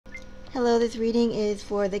Hello, this reading is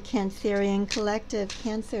for the Cancerian Collective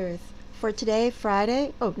Cancers. For today,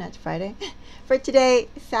 Friday, oh, not Friday, for today,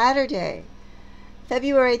 Saturday,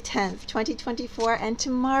 February 10th, 2024, and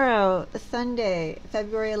tomorrow, Sunday,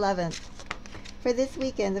 February 11th. For this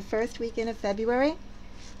weekend, the first weekend of February,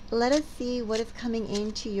 let us see what is coming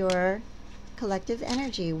into your collective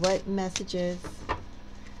energy. What messages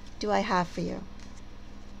do I have for you?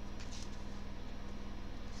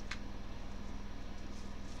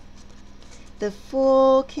 The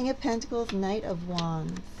Fool, King of Pentacles, Knight of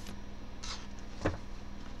Wands.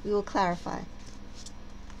 We will clarify.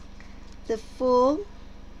 The Fool,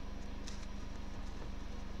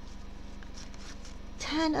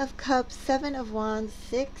 Ten of Cups, Seven of Wands,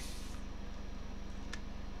 Six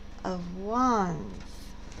of Wands.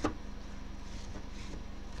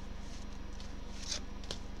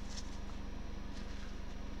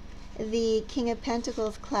 The King of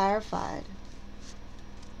Pentacles clarified.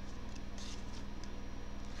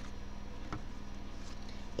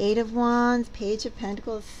 Eight of Wands, Page of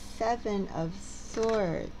Pentacles, Seven of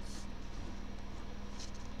Swords.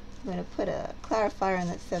 I'm going to put a clarifier on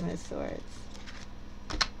that Seven of Swords.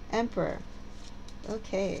 Emperor.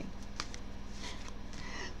 Okay.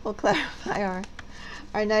 We'll clarify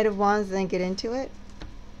our Knight of Wands, then get into it.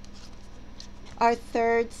 Our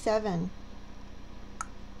third Seven.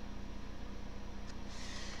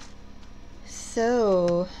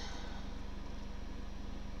 So,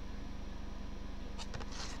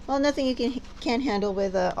 well, nothing you can't handle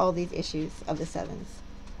with all these issues of the sevens.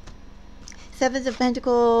 Sevens of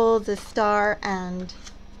Pentacles, the Star, and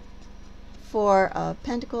Four of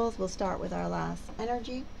Pentacles. We'll start with our last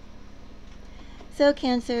energy. So,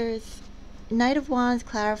 Cancers, Knight of Wands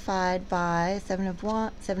clarified by Seven of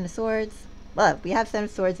Swords. Well, we have Seven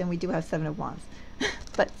of Swords and we do have Seven of Wands.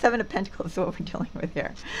 But Seven of Pentacles is what we're dealing with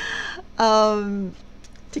here.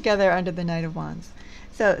 Together under the Knight of Wands.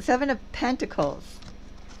 So, Seven of Pentacles,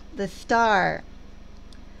 the Star,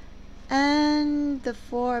 and the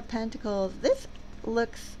Four of Pentacles. This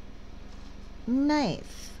looks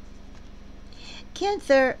nice.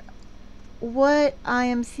 Cancer, what I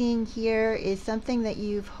am seeing here is something that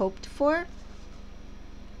you've hoped for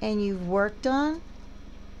and you've worked on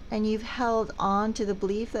and you've held on to the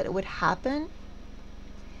belief that it would happen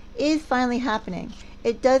is finally happening.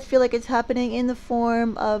 It does feel like it's happening in the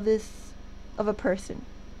form of a person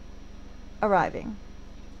arriving.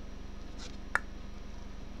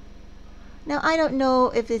 Now, I don't know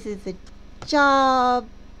if this is a job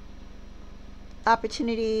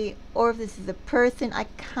opportunity or if this is a person. I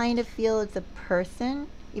kind of feel it's a person,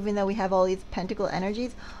 even though we have all these pentacle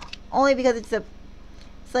energies, only because it's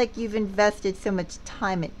like you've invested so much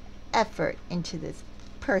time and effort into this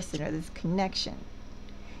person or this connection.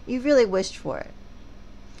 You really wished for it.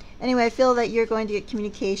 Anyway, I feel that you're going to get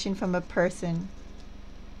communication from a person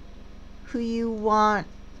who you want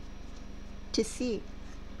to see.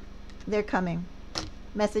 They're coming.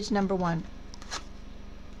 Message number one.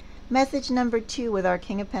 Message number two with our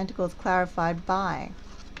King of Pentacles clarified by.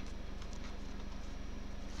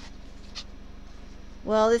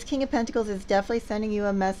 Well, this King of Pentacles is definitely sending you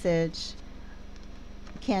a message,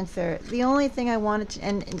 Cancer. The only thing I wanted to,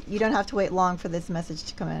 and you don't have to wait long for this message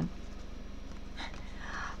to come in.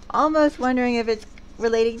 Almost wondering if it's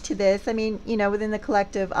relating to this. I mean, you know, within the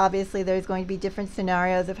collective, obviously there's going to be different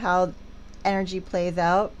scenarios of how energy plays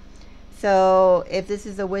out. So if this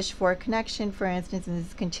is a wish for a connection, for instance, and this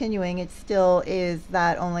is continuing, it still is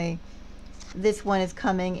that, only this one is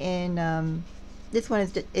coming in, this one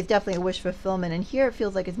is definitely a wish fulfillment. And here it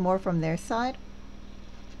feels like it's more from their side,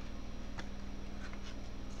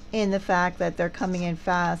 in the fact that they're coming in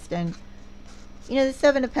fast. And, you know,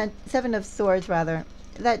 the Seven of Swords, rather,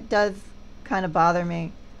 that does kind of bother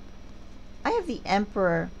me. I have the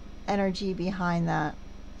Emperor energy behind that.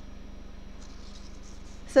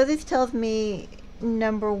 So this tells me,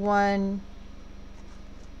 number one,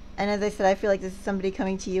 and as I said, I feel like this is somebody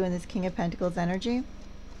coming to you in this King of Pentacles energy.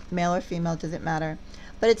 Male or female, doesn't matter.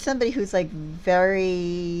 But it's somebody who's like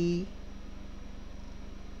very,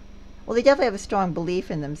 well, they definitely have a strong belief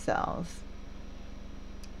in themselves.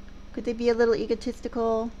 Could they be a little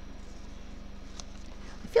egotistical?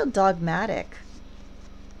 I feel dogmatic.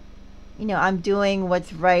 You know, I'm doing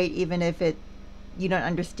what's right, even if you don't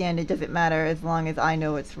understand, it doesn't matter as long as I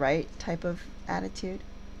know it's right type of attitude.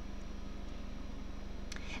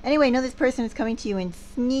 Anyway, I know this person is coming to you in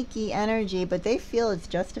sneaky energy, but they feel it's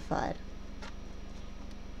justified.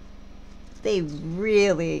 They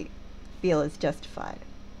really feel it's justified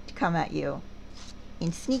to come at you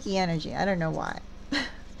in sneaky energy. I don't know why.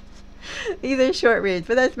 These are short reads,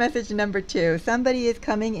 but that's message number two. Somebody is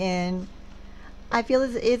coming in I feel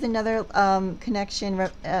this is another connection,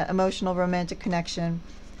 emotional, romantic connection.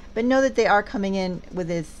 But know that they are coming in with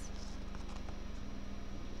this,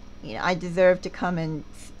 you know, I deserve to come and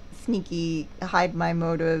sneaky, hide my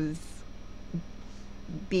motives,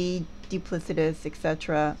 be duplicitous,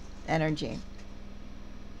 etc. energy.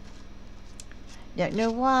 Don't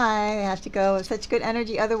know why I have to go with such good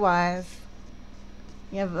energy otherwise.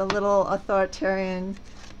 You have a little authoritarian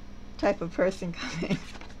type of person coming,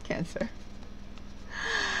 Cancer.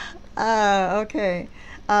 Okay.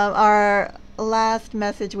 Our last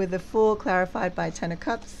message with the Fool clarified by Ten of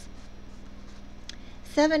Cups.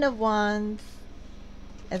 Seven of Wands.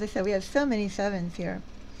 As I said, we have so many sevens here.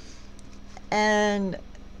 And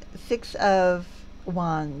Six of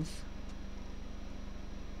Wands.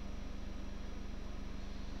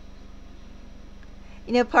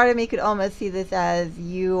 You know, part of me could almost see this as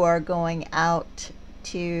you are going out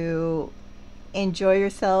to enjoy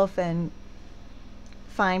yourself and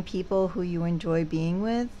find people who you enjoy being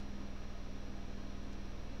with.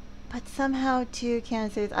 But somehow, too,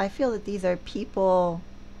 Cancers, I feel that these are people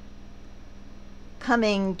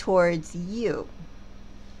coming towards you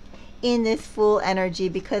in this Fool energy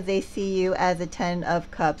because they see you as a Ten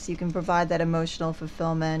of Cups. You can provide that emotional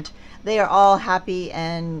fulfillment. They are all happy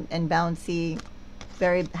and bouncy,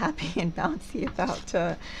 very happy and bouncy about,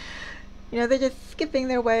 you know, they're just skipping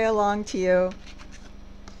their way along to you.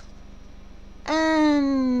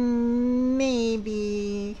 And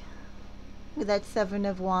maybe with that Seven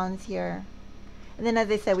of Wands here. And then, as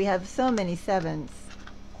I said, we have so many sevens.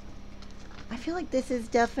 I feel like this is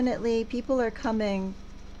definitely, people are coming,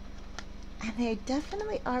 and they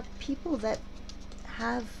definitely are people that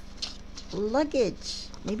have luggage.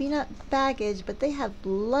 Maybe not baggage, but they have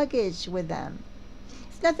luggage with them.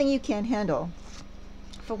 It's nothing you can't handle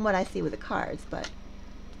from what I see with the cards, but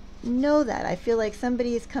know that. I feel like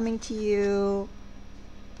somebody is coming to you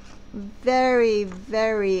very,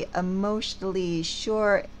 very emotionally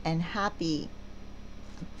sure and happy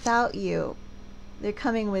about you. They're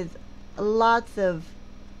coming with lots of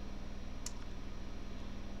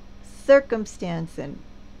circumstance and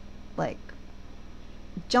like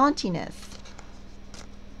jauntiness.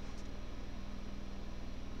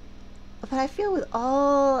 But I feel with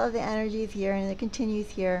all of the energies here, and it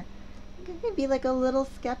continues here, you're going to be like a little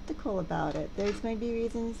skeptical about it. There's maybe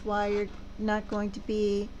reasons why you're not going to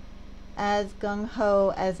be as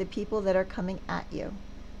gung-ho as the people that are coming at you.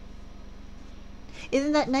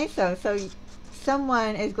 Isn't that nice though? So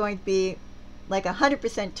someone is going to be like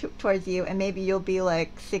 100% towards you, and maybe you'll be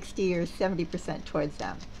like 60 or 70% towards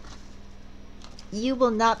them. You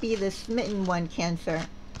will not be the smitten one, Cancer.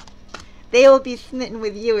 They will be smitten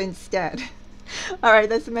with you instead. All right,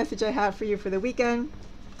 that's the message I have for you for the weekend.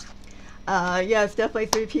 Yes, definitely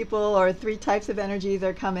three people or three types of energies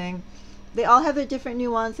are coming. They all have their different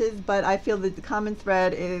nuances, but I feel that the common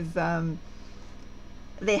thread is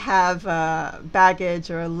they have baggage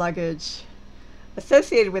or luggage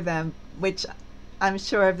associated with them, which I'm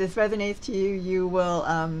sure if this resonates to you, you will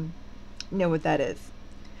know what that is.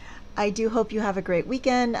 I do hope you have a great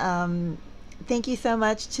weekend. Thank you so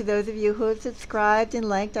much to those of you who have subscribed and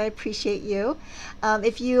liked. I appreciate you.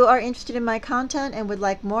 If you are interested in my content and would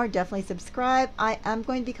like more, definitely subscribe. I am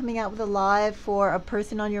going to be coming out with a live for a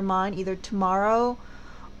person on your mind either tomorrow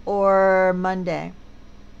or Monday.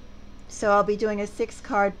 So I'll be doing a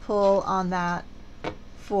 6-card pull on that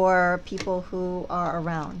for people who are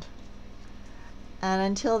around. And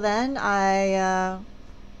until then, I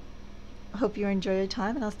hope you enjoy your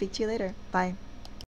time, and I'll speak to you later. Bye.